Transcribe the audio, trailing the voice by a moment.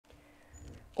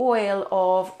oil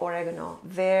of oregano.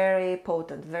 Very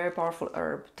potent, very powerful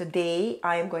herb. Today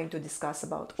I am going to discuss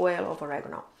about oil of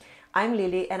oregano. I'm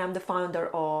Lily and I'm the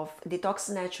founder of Detox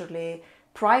Naturally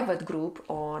private group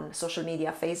on social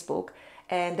media, Facebook,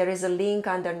 and there is a link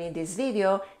underneath this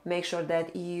video. Make sure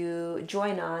that you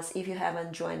join us if you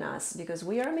haven't joined us, because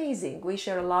we are amazing. We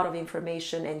share a lot of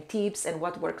information and tips and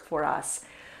what worked for us.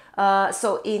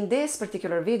 So in this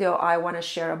particular video, I want to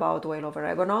share about oil of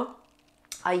oregano.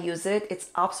 I use it. It's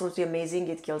absolutely amazing.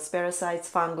 It kills parasites,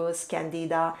 fungus,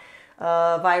 candida,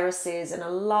 viruses, and a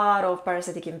lot of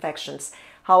parasitic infections.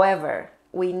 However,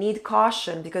 we need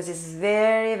caution because it's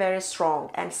very, very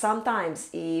strong. And sometimes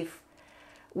if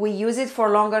we use it for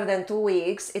longer than 2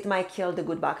 weeks, it might kill the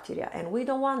good bacteria. And we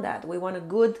don't want that. We want a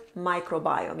good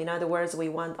microbiome. In other words, we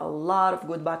want a lot of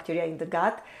good bacteria in the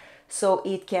gut so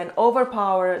it can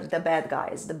overpower the bad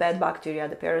guys, the bad bacteria,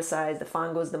 the parasites, the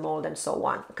fungus, the mold, and so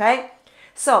on. Okay?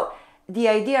 So the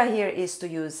idea here is to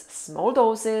use small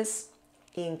doses,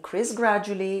 increase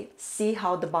gradually, see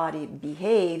how the body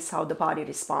behaves, how the body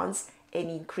responds, and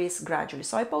increase gradually.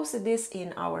 So I posted this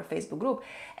in our Facebook group,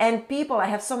 and people, I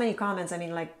have so many comments. I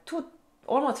mean, like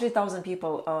almost 3,000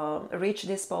 people reached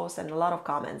this post and a lot of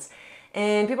comments.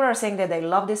 And people are saying that they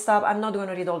love this stuff. I'm not going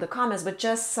to read all the comments, but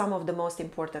just some of the most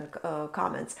important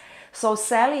comments. So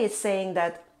Sally is saying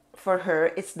that for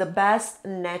her, it's the best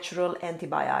natural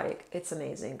antibiotic. It's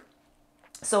amazing.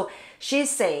 So she's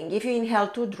saying if you inhale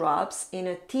 2 drops in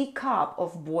a teacup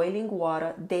of boiling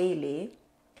water daily,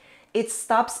 it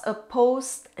stops a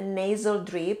post-nasal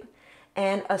drip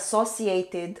and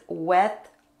associated wet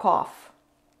cough.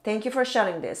 Thank you for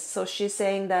sharing this. So she's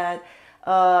saying that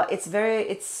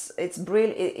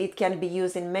it can be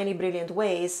used in many brilliant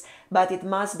ways, but it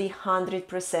must be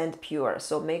 100% pure.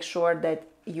 So make sure that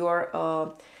your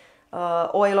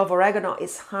oil of oregano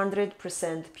is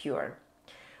 100% pure.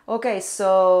 Okay,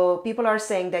 so people are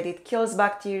saying that it kills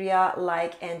bacteria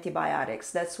like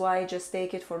antibiotics. That's why just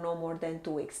take it for no more than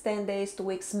 2 weeks, 10 days, 2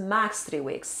 weeks, max 3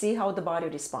 weeks. See how the body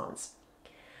responds.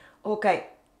 Okay,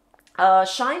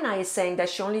 Shaina is saying that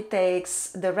she only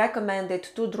takes the recommended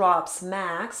 2 drops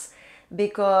max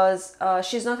because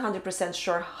she's not 100%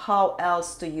 sure how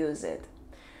else to use it.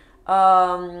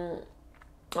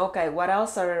 Okay, what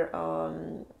else are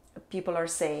people are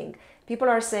saying? People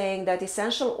are saying that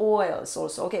essential oils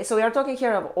also. Okay, so we are talking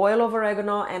here of oil of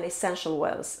oregano and essential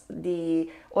oils. The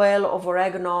oil of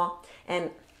oregano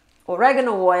and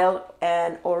oregano oil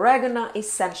and oregano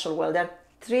essential oil. There are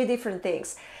 3 different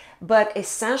things. But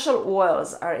essential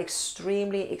oils are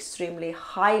extremely, extremely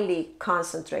highly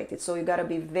concentrated. So you got to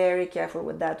be very careful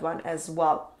with that one as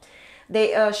well.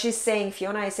 She's saying,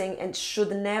 Fiona is saying, and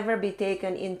should never be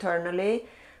taken internally.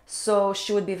 So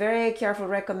she would be very careful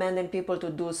recommending people to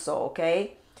do so,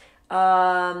 okay?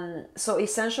 So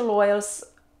essential oil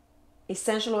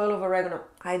of oregano,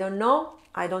 I don't know.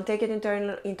 I don't take it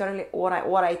internally.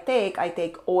 What I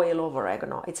take oil of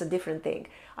oregano. It's a different thing.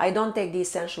 I don't take the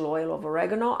essential oil of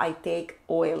oregano. I take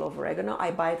oil of oregano.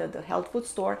 I buy it at the health food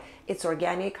store. It's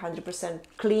organic, 100%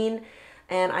 clean.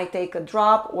 And I take a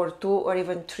drop or 2 or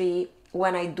even 3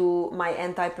 when I do my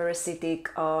anti-parasitic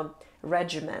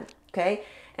regimen, okay?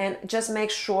 And just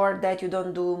make sure that you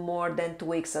don't do more than 2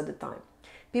 weeks at a time.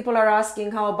 People are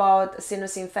asking, how about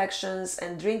sinus infections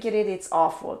and drinking it? It's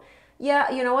awful.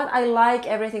 Yeah, you know what? I like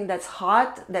everything that's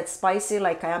hot, that's spicy,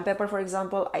 like cayenne pepper, for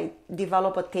example. I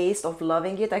develop a taste of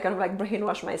loving it. I kind of like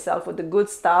brainwash myself with the good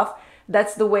stuff.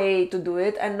 That's the way to do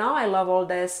it. And now I love all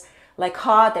this like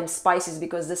hot and spices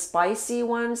because the spicy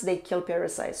ones, they kill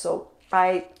parasites. So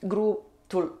I grew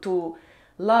to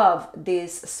love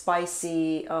these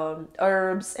spicy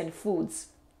herbs and foods.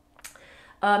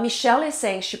 Michelle is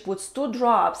saying she puts 2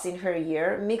 drops in her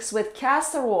ear mixed with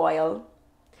castor oil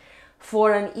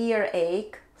for an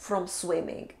earache from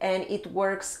swimming, and it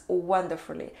works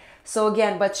wonderfully. So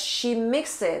again, but she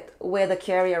mixed it with a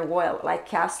carrier oil like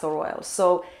castor oil.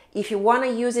 So if you want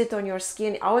to use it on your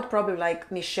skin, I would probably,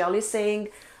 like Michelle is saying,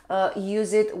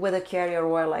 use it with a carrier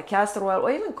oil like castor oil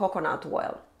or even coconut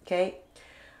oil, okay?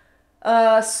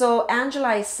 So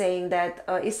Angela is saying that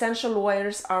essential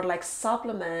oils are like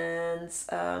supplements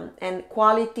and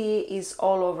quality is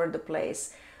all over the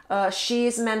place. She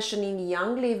is mentioning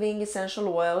Young Living essential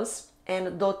oils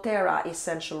and doTERRA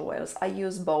essential oils. I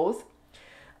use both.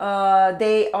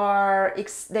 They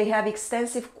have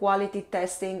extensive quality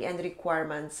testing and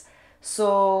requirements.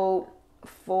 So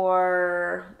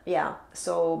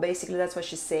so basically that's what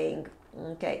she's saying.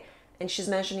 Okay, and she's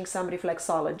mentioning some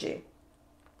reflexology.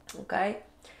 Okay,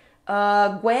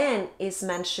 Gwen is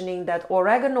mentioning that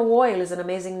oregano oil is an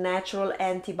amazing natural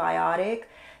antibiotic,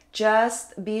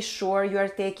 just be sure you are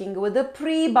taking with a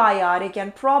prebiotic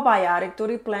and probiotic to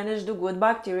replenish the good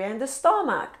bacteria in the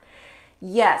stomach.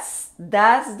 Yes,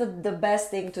 that's the best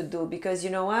thing to do, because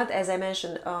you know what, as I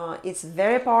mentioned, it's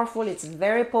very powerful, it's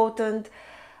very potent,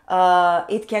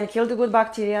 it can kill the good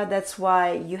bacteria. That's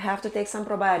why you have to take some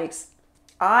probiotics.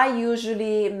 I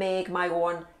usually make my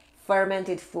own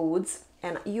fermented foods,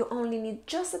 and you only need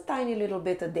just a tiny little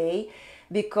bit a day,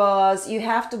 because you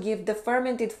have to give the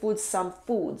fermented foods some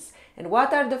foods. And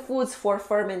what are the foods for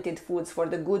fermented foods for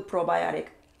the good probiotic?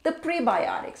 The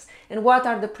prebiotics. And what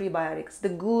are the prebiotics? The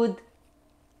good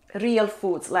real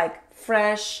foods like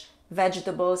fresh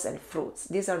vegetables and fruits.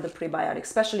 These are the prebiotics,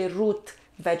 especially root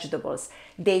vegetables.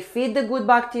 They feed the good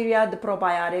bacteria, the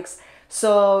probiotics.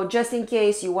 So just in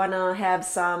case you want to have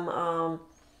some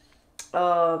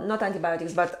not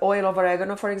antibiotics, but oil of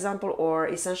oregano, for example, or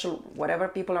essential, whatever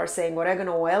people are saying,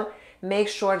 oregano oil, make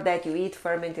sure that you eat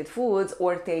fermented foods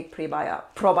or take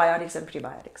probiotics and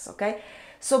prebiotics. Okay,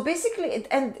 so basically,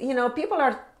 and you know, people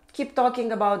are keep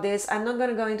talking about this. I'm not going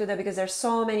to go into that because there's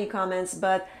so many comments,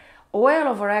 but oil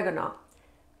of oregano,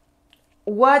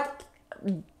 what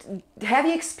have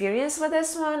you experienced with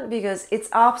this one? Because it's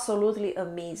absolutely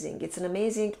amazing. It's an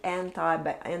amazing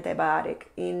antibiotic.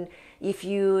 If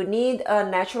you need a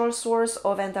natural source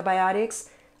of antibiotics,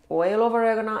 oil of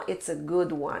oregano, it's a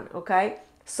good one. Okay,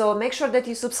 so make sure that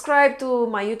you subscribe to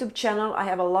my YouTube channel. I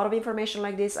have a lot of information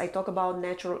like this. I talk about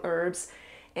natural herbs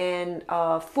and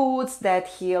foods that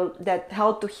heal, that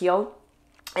help to heal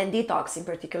and detox in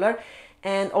particular.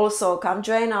 And also come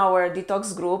join our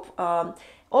detox group.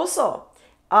 Also,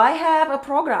 I have a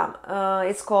program.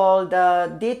 It's called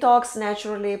the Detox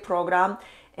Naturally program,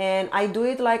 and I do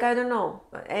it like, I don't know,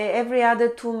 every other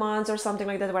 2 months or something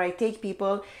like that, where I take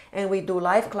people and we do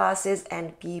live classes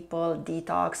and people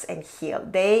detox and heal.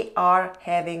 They are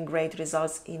having great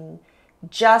results in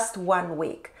just 1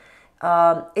 week.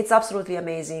 It's absolutely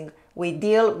amazing. We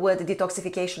deal with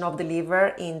detoxification of the liver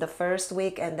in the first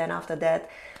week, and then after that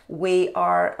we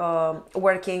are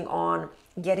working on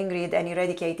getting rid and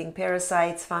eradicating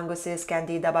parasites, funguses,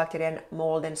 candida, bacteria, and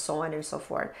mold, and so on and so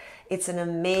forth. It's an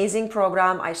amazing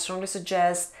program. I strongly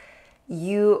suggest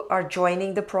you are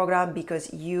joining the program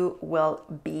because you will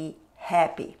be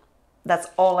happy. That's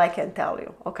all I can tell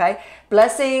you. Okay,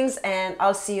 blessings, and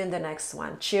I'll see you in the next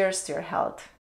one. Cheers to your health.